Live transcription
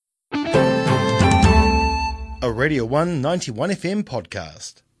A Radio 1 91 FM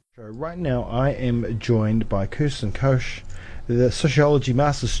podcast. So right now I am joined by Kirsten Koch, the Sociology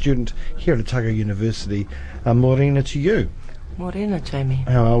Master's student here at Otago University. Morena to you. Morena, Jamie.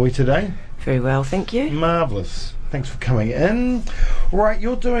 How are we today? Very well, thank you. Marvellous. Thanks for coming in. Right,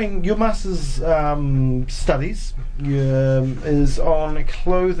 you're doing your Master's studies is on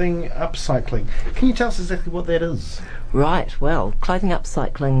clothing upcycling. Can you tell us exactly what that is? Right, well, clothing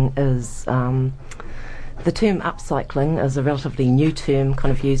upcycling is... the term upcycling is a relatively new term,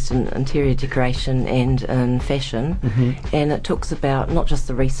 kind of used in interior decoration and in fashion, and it talks about not just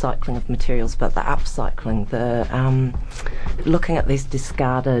the recycling of materials, but the upcycling, the looking at these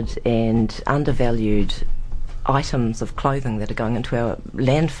discarded and undervalued items of clothing that are going into our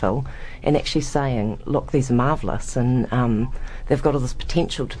landfill and actually saying, look, these are marvellous, and they've got all this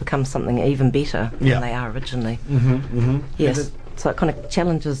potential to become something even better than they are originally. Yes. So it kind of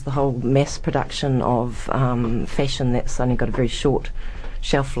challenges the whole mass production of fashion that's only got a very short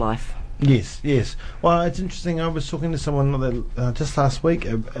shelf life. Yes. Well, it's interesting. I was talking to someone just last week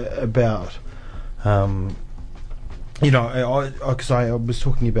about, because I was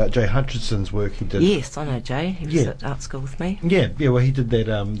talking about Jay Hutchinson's work he did. Yes, I know Jay. He was at art school with me. Yeah. Well, he did that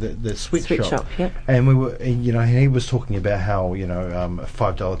the sweatshop. Yeah. And we were, he was talking about how a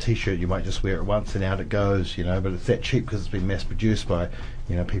 $5 T-shirt you might just wear it once and out it goes, but it's that cheap because it's been mass produced by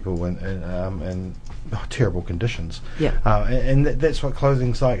people in terrible conditions. Yeah. And that's what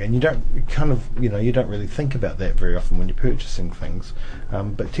clothing's like. And you don't really think about that very often when you're purchasing things.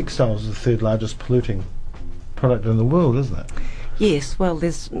 But textiles is the third largest polluting product in the world, isn't it? Yes, well,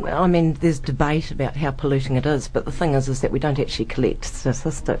 there's debate about how polluting it is, but the thing is that we don't actually collect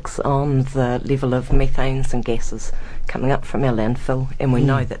statistics on the level of methanes and gases coming up from our landfill, and we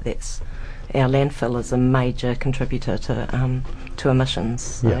know that our landfill is a major contributor to emissions,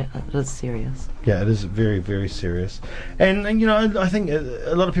 so it is serious. Yeah, it is very, very serious. And I think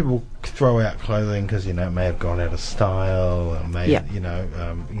a lot of people throw out clothing because it may have gone out of style, or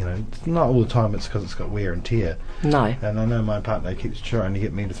not all the time it's because it's got wear and tear. No. And I know my partner keeps trying to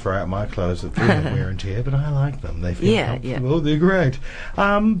get me to throw out my clothes that do have wear and tear, but I like them. They feel comfortable. They're great.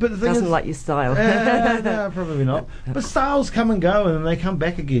 But the thing doesn't like your style. No, probably not. But styles come and go, and then they come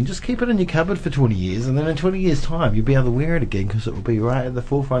back again. Just keep it in your cupboard for 20 years, and then in 20 years' time you'll be able to wear it again because it will be right at the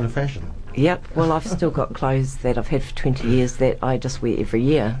forefront of fashion. Yep, well, I've still got clothes that I've had for 20 years that I just wear every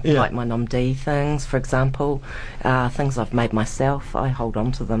year, like my Nom D things, for example, things I've made myself, I hold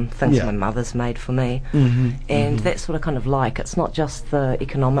on to them, things my mother's made for me, and that's what I kind of like. It's not just the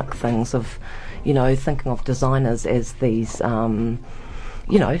economic things of, thinking of designers as these...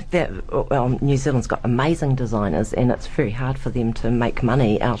 New Zealand's got amazing designers, and it's very hard for them to make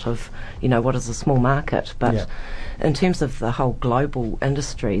money out of, what is a small market. But in terms of the whole global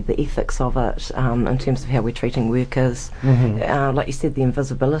industry, the ethics of it, in terms of how we're treating workers, like you said, the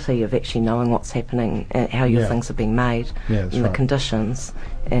invisibility of actually knowing what's happening, how your things are being made, and the conditions,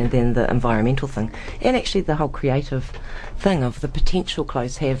 and then the environmental thing, and actually the whole creative thing of the potential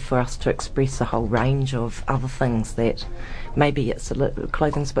clothes have for us to express a whole range of other things that maybe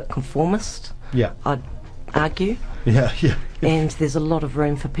clothing's a bit conformist, I'd argue. And there's a lot of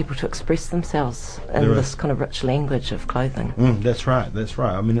room for people to express themselves in this kind of rich language of clothing. That's right.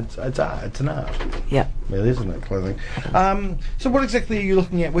 I mean, it's art. It's an art. Yeah. Well, isn't it, clothing? So what exactly are you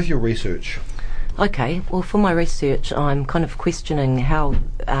looking at with your research? Okay, well, for my research, I'm kind of questioning how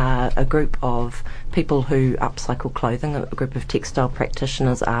a group of people who upcycle clothing, a group of textile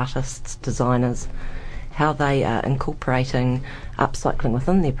practitioners, artists, designers, how they are incorporating upcycling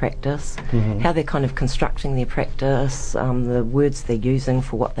within their practice, how they're kind of constructing their practice, the words they're using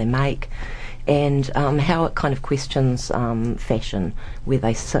for what they make, and how it kind of questions fashion, where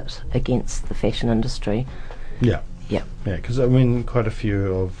they sit against the fashion industry. Yeah, because quite a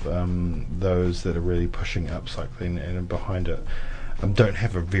few of those that are really pushing upcycling and behind it don't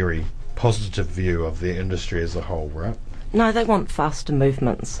have a very positive view of the industry as a whole, right? No, they want faster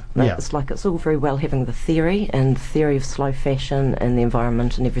movements. It's like it's all very well having the theory and the theory of slow fashion and the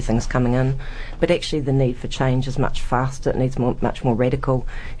environment and everything's coming in, but actually the need for change is much faster. It needs much more radical,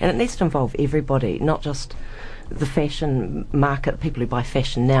 and it needs to involve everybody, not just the fashion market, people who buy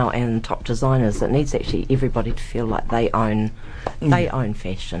fashion now, and top designers. It needs actually everybody to feel like they own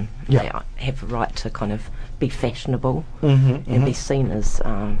fashion. They have a right to kind of be fashionable and be seen as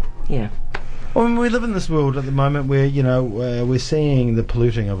Well, we live in this world at the moment where we're seeing the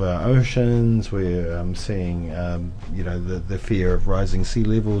polluting of our oceans. We're seeing the fear of rising sea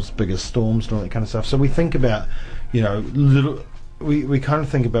levels, bigger storms, and all that kind of stuff. So we think about little we kind of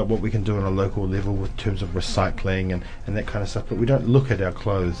think about what we can do on a local level in terms of recycling and that kind of stuff, but we don't look at our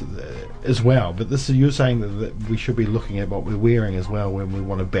clothes as well. But you're saying that we should be looking at what we're wearing as well when we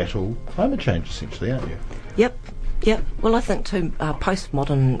want to battle climate change, essentially, aren't you? Yep. Yeah, well, I think too,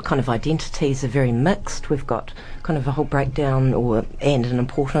 postmodern kind of identities are very mixed. We've got kind of a whole breakdown and an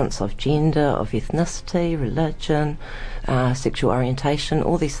importance of gender, of ethnicity, religion, sexual orientation.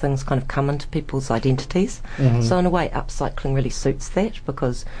 All these things kind of come into people's identities. Mm-hmm. So in a way, upcycling really suits that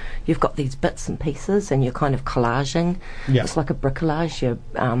because you've got these bits and pieces and you're kind of collaging. Yeah. It's like a bricolage,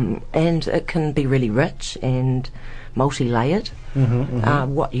 and it can be really rich and multi-layered,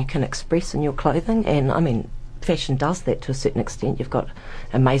 what you can express in your clothing. And I mean, fashion does that to a certain extent. You've got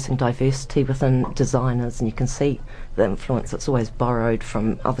amazing diversity within designers and you can see the influence that's always borrowed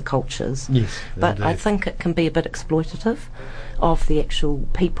from other cultures. Yes, but indeed. I think it can be a bit exploitative of the actual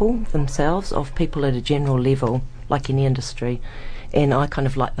people themselves, of people at a general level, like any industry. And I kind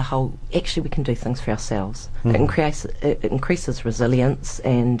of like the whole, actually we can do things for ourselves. It increases resilience,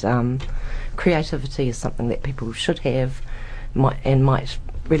 and creativity is something that people should have might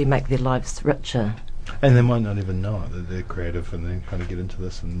really make their lives richer. And they might not even know it, that they're creative, and then kind of get into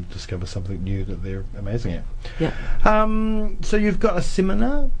this and discover something new that they're amazing at. Yeah. So you've got a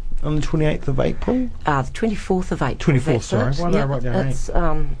seminar on the 28th of April? The 24th of April. 24th, sorry. Why did I write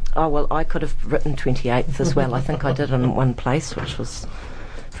down 8? Well, I could have written 28th as well. I think I did in one place, which was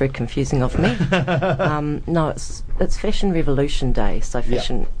very confusing of me. No, it's Fashion Revolution Day, so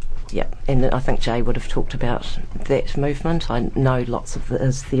fashion... Yeah, and I think Jay would have talked about that movement. I know lots of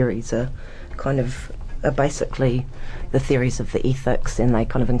his theories are basically the theories of the ethics, and they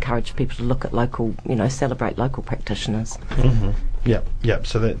kind of encourage people to look at local, celebrate local practitioners. Mm-hmm. Yeah.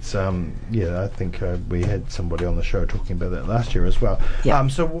 So that's I think we had somebody on the show talking about that last year as well.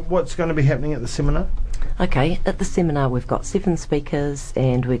 Yep. So what's going to be happening at the seminar? Okay, at the seminar we've got 7 speakers,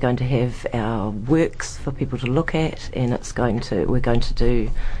 and we're going to have our works for people to look at, and we're going to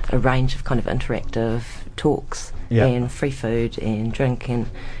do a range of kind of interactive talks and free food and drink, and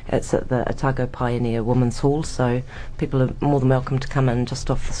it's at the Otago Pioneer Women's Hall, so people are more than welcome to come in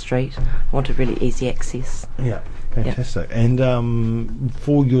just off the street. I wanted really easy access. Yeah. Fantastic. Yep. And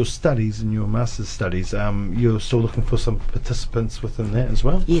for your studies and your master's studies, you're still looking for some participants within that as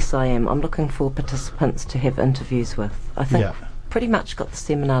well? Yes, I am. I'm looking for participants to have interviews with. I think pretty much got the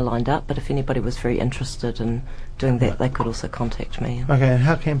seminar lined up, but if anybody was very interested in doing that, they could also contact me. Okay, and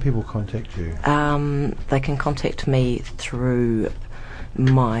how can people contact you? They can contact me through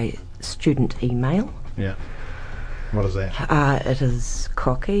my student email. Yeah. What is that? It is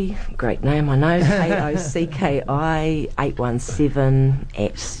Cocky, great name, I know,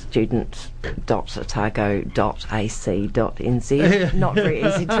 KOCKI817@student.otago.ac.nz. Not very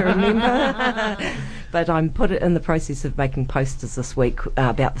easy to remember. But I'm put it in the process of making posters this week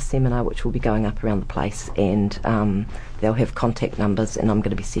about the seminar, which will be going up around the place, and they'll have contact numbers, and I'm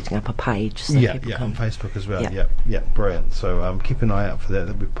going to be setting up a page. So people can, on Facebook as well. Yeah, brilliant. So keep an eye out for that.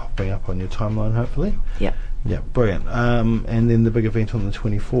 That'll be popping up on your timeline, hopefully. Yeah, brilliant. And then the big event on the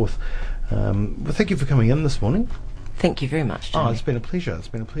 24th. Well, thank you for coming in this morning. Thank you very much, Jamie. It's been a pleasure. It's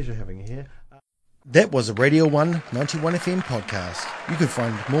been a pleasure having you here. That was a Radio 1 91 FM podcast. You can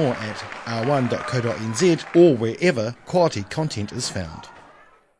find more at r1.co.nz or wherever quality content is found.